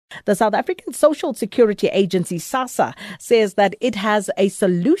The South African Social Security Agency, SASSA, says that it has a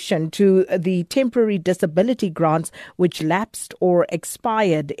solution to the temporary disability grants which lapsed or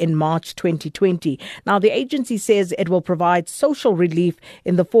expired in March 2020. Now, the agency says it will provide social relief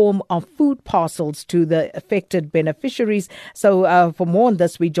in the form of food parcels to the affected beneficiaries. So for more on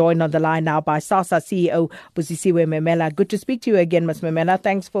this, we joined on the line now by SASSA CEO Busisiwe Memela. Good to speak to you again, Ms. Memela.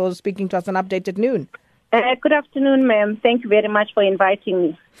 Thanks for speaking to us on Update at Noon. Good afternoon, ma'am. Thank you very much for inviting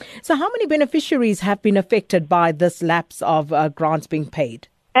me. So how many beneficiaries have been affected by this lapse of grants being paid?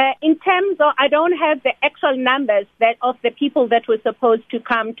 In terms of, I don't have the actual numbers of the people that were supposed to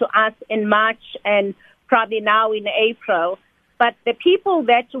come to us in March and probably now in April, but the people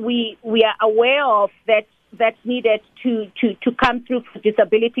that we are aware of that needed to come through for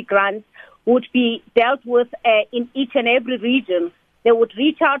disability grants would be dealt with in each and every region. They would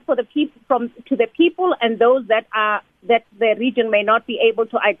reach out for the people to the people, and those that the region may not be able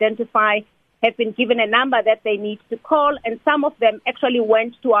to identify have been given a number that they need to call, and some of them actually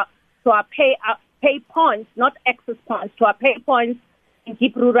went to our pay points, not access points, to our pay points in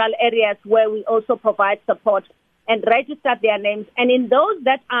deep rural areas where we also provide support and register their names. And in those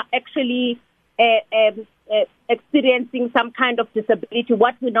that are actually experiencing some kind of disability,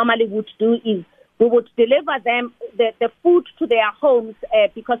 what we normally would do is we would deliver them the food to their homes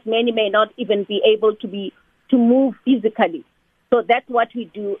because many may not even be able to move physically. So that's what we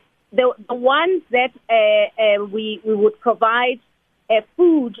do. The ones that we would provide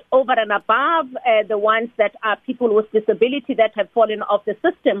food over and above, the ones that are people with disability that have fallen off the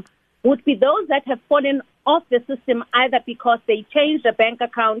system, would be those that have fallen off the system either because they changed a bank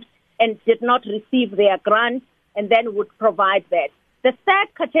account and did not receive their grant, and then would provide that. The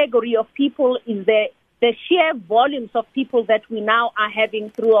third category of people is the sheer volumes of people that we now are having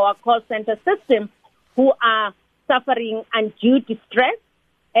through our call center system who are suffering undue distress.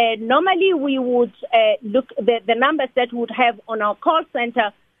 Normally, we would look, the numbers that we would have on our call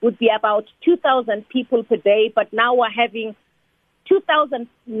center would be about 2,000 people per day, but now we're having 2,000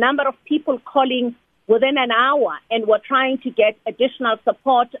 number of people calling within an hour, and we're trying to get additional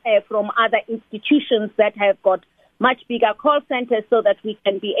support from other institutions that have got much bigger call centers so that we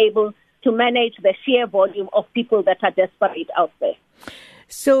can be able to manage the sheer volume of people that are desperate out there.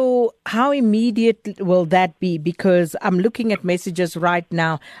 So how immediate will that be? Because I'm looking at messages right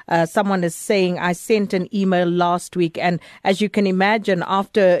now. Someone is saying, I sent an email last week. And as you can imagine,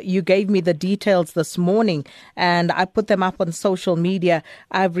 after you gave me the details this morning and I put them up on social media,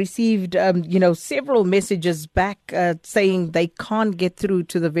 I've received, several messages back saying they can't get through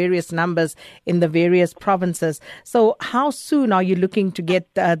to the various numbers in the various provinces. So how soon are you looking to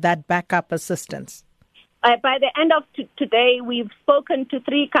get that backup assistance? By the end of today, we've spoken to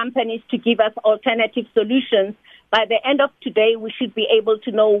 3 companies to give us alternative solutions. By the end of today, we should be able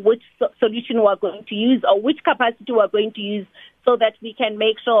to know which solution we're going to use or which capacity we're going to use so that we can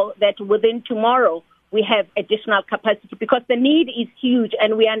make sure that within tomorrow we have additional capacity, because the need is huge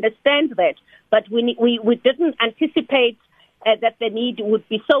and we understand that. But we didn't anticipate that the need would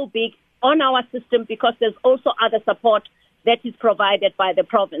be so big on our system, because there's also other support that is provided by the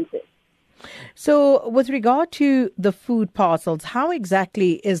provinces. So with regard to the food parcels, how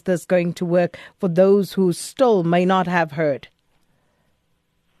exactly is this going to work for those who still may not have heard?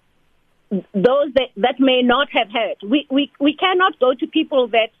 Those that may not have heard. We cannot go to people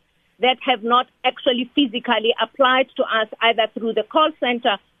that have not actually physically applied to us, either through the call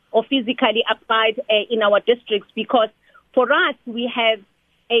center or physically applied in our districts, because for us, we have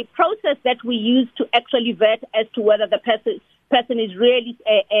a process that we use to actually vet as to whether the person is really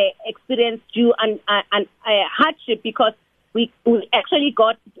experienced due and hardship, because we actually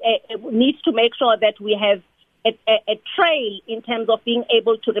need to make sure that we have a trail in terms of being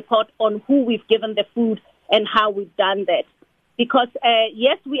able to report on who we've given the food and how we've done that. Because,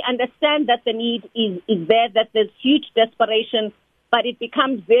 yes, we understand that the need is there, that there's huge desperation, but it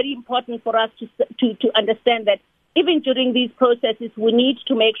becomes very important for us to understand that even during these processes, we need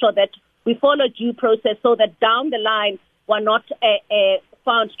to make sure that we follow due process so that down the line, we're not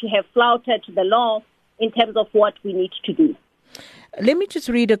found to have flouted the law in terms of what we need to do. Let me just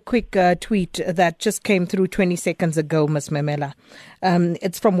read a quick tweet that just came through 20 seconds ago, Ms. Memela.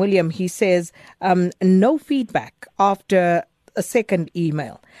 It's from William. He says, no feedback after a second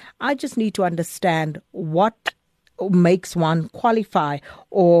email. I just need to understand what makes one qualify,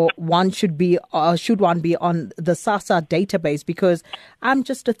 or one should one be on the SASSA database, because I'm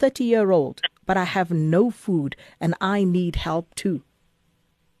just a 30-year-old, but I have no food and I need help too.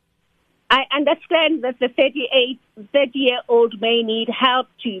 I understand that the 30-year-old may need help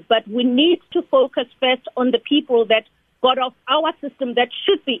too, but we need to focus first on the people that got off our system that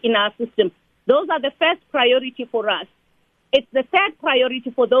should be in our system. Those are the first priority for us. It's the third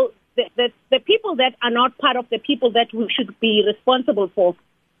priority for those the people that are not part of the people that we should be responsible for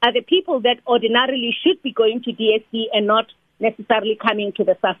are the people that ordinarily should be going to DSC and not necessarily coming to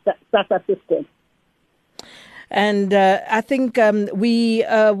the SASSA system. And I think we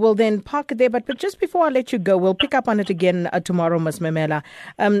will then park it there. But just before I let you go, we'll pick up on it again tomorrow, Ms. Memela.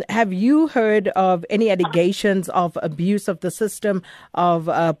 Have you heard of any allegations of abuse of the system, of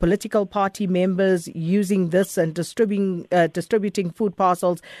political party members using this and distributing food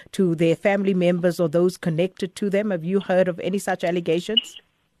parcels to their family members or those connected to them? Have you heard of any such allegations?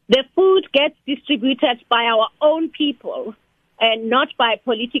 The food gets distributed by our own people and not by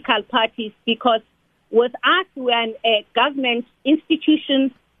political parties, because with us, we're a government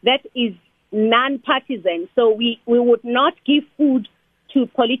institution that is non-partisan. So we would not give food to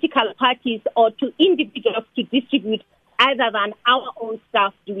political parties or to individuals to distribute other than our own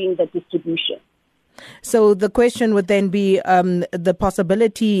staff doing the distribution. So the question would then be, the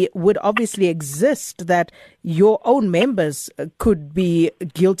possibility would obviously exist that your own members could be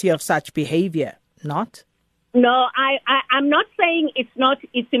guilty of such behavior, not? No, I'm not saying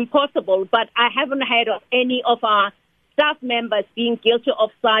it's impossible, but I haven't heard of any of our staff members being guilty of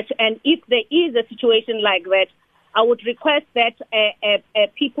such. And if there is a situation like that, I would request that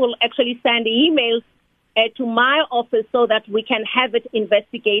people actually send emails to my office so that we can have it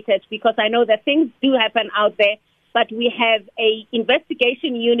investigated, because I know that things do happen out there, but we have a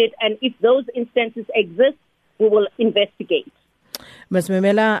investigation unit, and if those instances exist, we will investigate. Ms.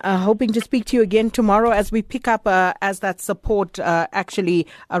 Memela, hoping to speak to you again tomorrow as we pick up as that support actually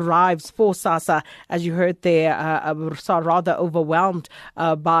arrives for SASSA. As you heard there, are rather overwhelmed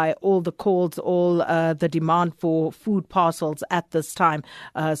by all the calls, all the demand for food parcels at this time.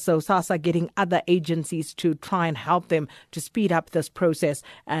 So SASSA getting other agencies to try and help them to speed up this process,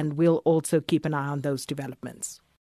 and we'll also keep an eye on those developments.